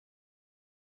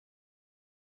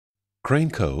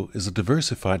Crane Co. is a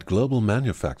diversified global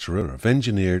manufacturer of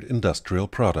engineered industrial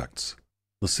products.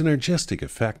 The synergistic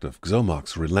effect of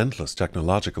Xomox's relentless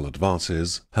technological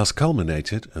advances has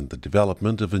culminated in the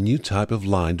development of a new type of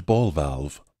lined ball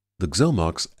valve, the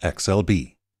Xomox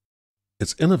XLB.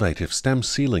 Its innovative stem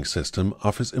sealing system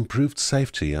offers improved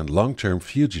safety and long-term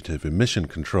fugitive emission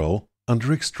control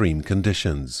under extreme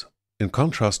conditions. In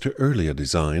contrast to earlier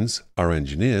designs, our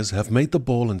engineers have made the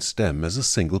ball and stem as a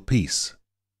single piece.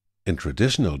 In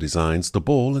traditional designs, the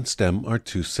ball and stem are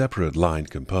two separate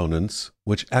lined components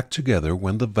which act together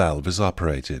when the valve is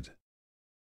operated.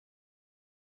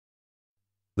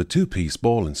 The two-piece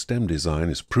ball and stem design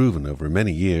is proven over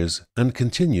many years and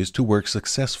continues to work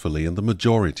successfully in the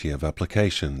majority of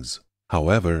applications.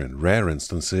 However, in rare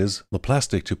instances, the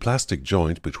plastic-to-plastic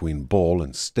joint between ball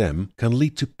and stem can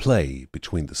lead to play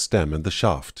between the stem and the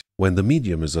shaft. When the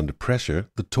medium is under pressure,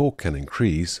 the torque can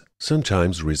increase,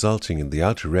 sometimes resulting in the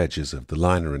outer edges of the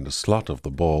liner in the slot of the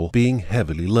ball being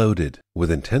heavily loaded. With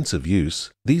intensive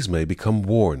use, these may become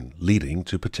worn, leading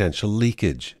to potential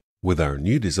leakage. With our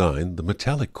new design, the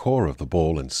metallic core of the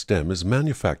ball and stem is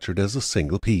manufactured as a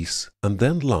single piece and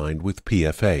then lined with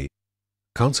PFA.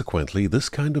 Consequently, this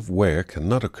kind of wear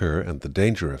cannot occur and the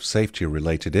danger of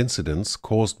safety-related incidents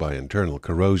caused by internal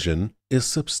corrosion is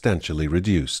substantially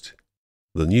reduced.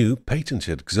 The new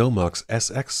patented Xomox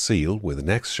SX seal with an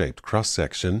X-shaped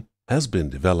cross-section has been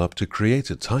developed to create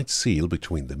a tight seal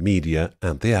between the media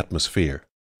and the atmosphere.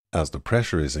 As the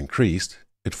pressure is increased,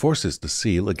 it forces the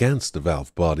seal against the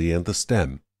valve body and the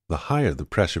stem. The higher the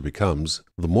pressure becomes,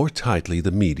 the more tightly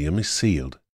the medium is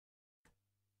sealed.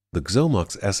 The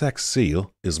Xomox SX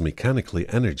seal is mechanically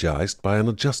energized by an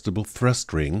adjustable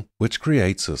thrust ring which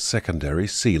creates a secondary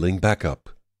sealing backup.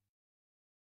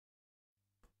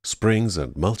 Springs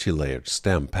and multi-layered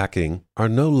stem packing are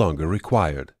no longer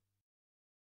required.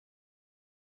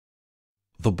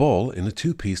 The ball in a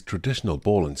two-piece traditional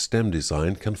ball and stem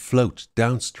design can float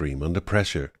downstream under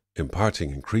pressure,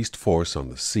 imparting increased force on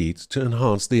the seat to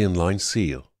enhance the inline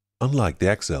seal. Unlike the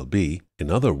XLB,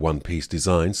 in other one-piece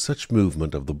designs such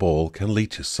movement of the ball can lead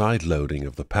to side loading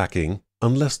of the packing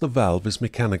unless the valve is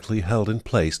mechanically held in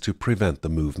place to prevent the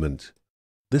movement.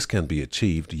 This can be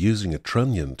achieved using a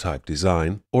trunnion-type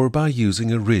design or by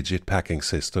using a rigid packing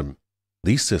system.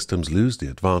 These systems lose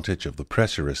the advantage of the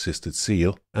pressure-assisted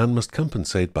seal and must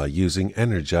compensate by using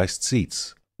energized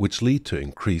seats, which lead to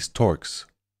increased torques.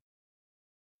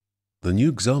 The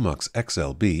new Xomox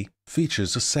XLB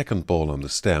features a second ball on the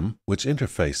stem which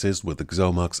interfaces with the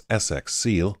Xomox SX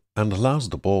seal and allows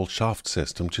the ball shaft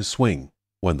system to swing.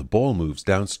 When the ball moves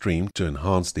downstream to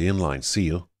enhance the inline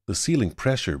seal, the sealing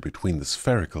pressure between the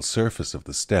spherical surface of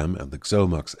the stem and the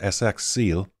Xomox SX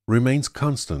seal remains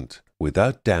constant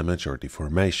without damage or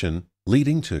deformation,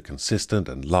 leading to a consistent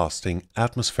and lasting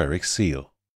atmospheric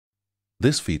seal.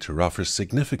 This feature offers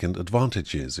significant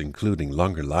advantages including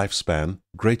longer lifespan,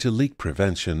 greater leak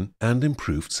prevention, and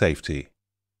improved safety.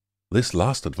 This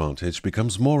last advantage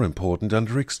becomes more important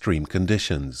under extreme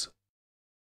conditions.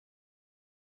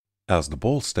 As the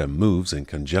ball stem moves in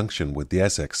conjunction with the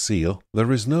SX seal,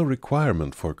 there is no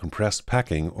requirement for compressed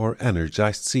packing or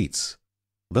energized seats.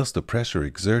 Thus the pressure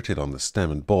exerted on the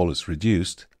stem and ball is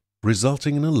reduced,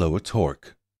 resulting in a lower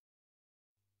torque.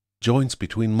 Joints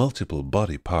between multiple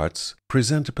body parts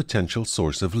present a potential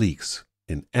source of leaks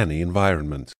in any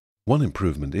environment. One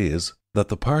improvement is that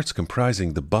the parts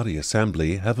comprising the body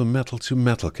assembly have a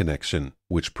metal-to-metal connection,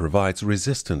 which provides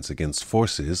resistance against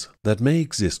forces that may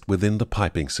exist within the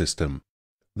piping system.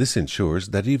 This ensures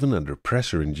that even under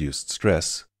pressure-induced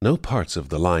stress, no parts of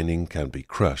the lining can be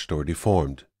crushed or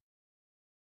deformed.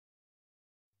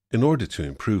 In order to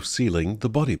improve sealing, the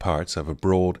body parts have a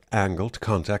broad, angled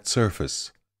contact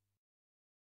surface.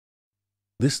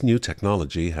 This new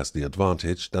technology has the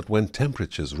advantage that when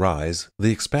temperatures rise,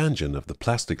 the expansion of the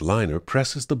plastic liner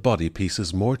presses the body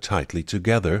pieces more tightly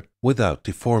together without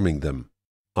deforming them.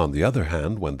 On the other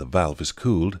hand, when the valve is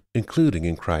cooled, including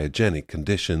in cryogenic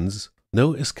conditions,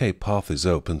 no escape path is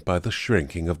opened by the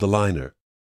shrinking of the liner.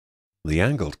 The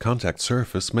angled contact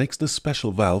surface makes the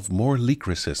special valve more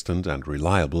leak-resistant and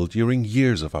reliable during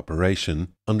years of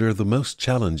operation under the most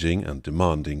challenging and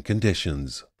demanding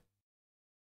conditions.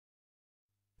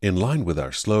 In line with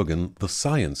our slogan, "The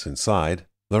Science Inside,"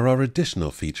 there are additional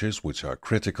features which are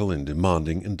critical in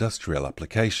demanding industrial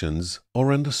applications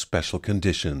or under special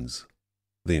conditions.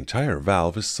 The entire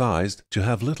valve is sized to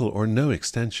have little or no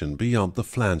extension beyond the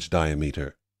flange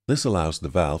diameter. This allows the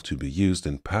valve to be used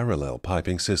in parallel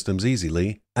piping systems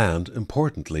easily and,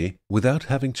 importantly, without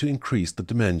having to increase the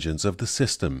dimensions of the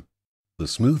system. The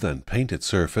smooth and painted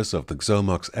surface of the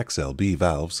Xomox XLB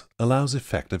valves allows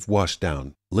effective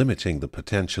washdown. limiting the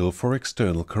potential for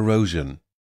external corrosion.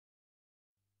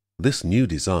 This new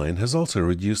design has also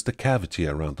reduced the cavity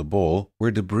around the ball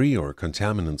where debris or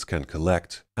contaminants can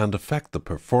collect and affect the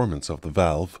performance of the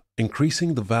valve,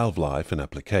 increasing the valve life in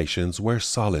applications where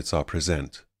solids are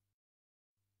present.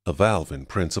 A valve, in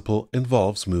principle,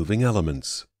 involves moving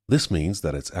elements. This means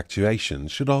that its actuation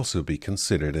should also be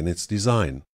considered in its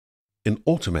design. In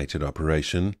automated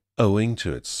operation, owing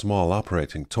to its small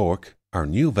operating torque, our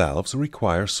new valves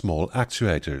require small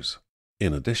actuators.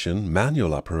 In addition,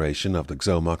 manual operation of the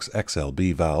Xomox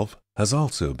XLB valve has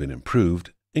also been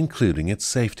improved, including its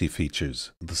safety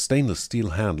features. The stainless steel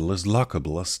handle is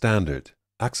lockable as standard.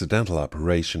 Accidental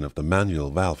operation of the manual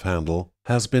valve handle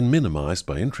has been minimized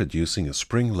by introducing a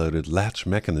spring-loaded latch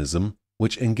mechanism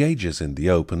which engages in the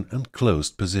open and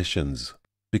closed positions.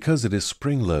 Because it is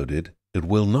spring-loaded, it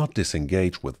will not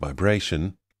disengage with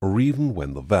vibration or even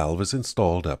when the valve is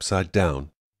installed upside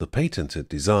down. The patented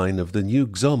design of the new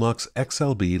Xomox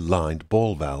XLB lined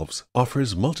ball valves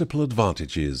offers multiple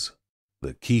advantages.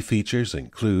 The key features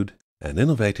include an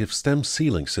innovative stem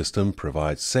sealing system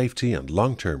provides safety and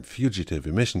long-term fugitive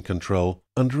emission control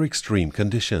under extreme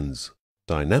conditions.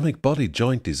 Dynamic body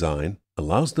joint design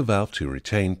allows the valve to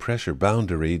retain pressure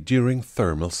boundary during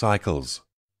thermal cycles.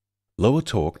 Lower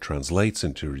torque translates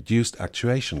into reduced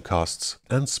actuation costs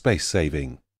and space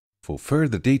saving. For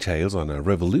further details on our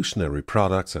revolutionary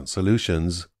products and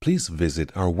solutions, please visit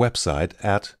our website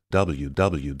at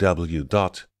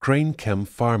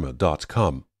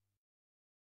www.cranechempharma.com.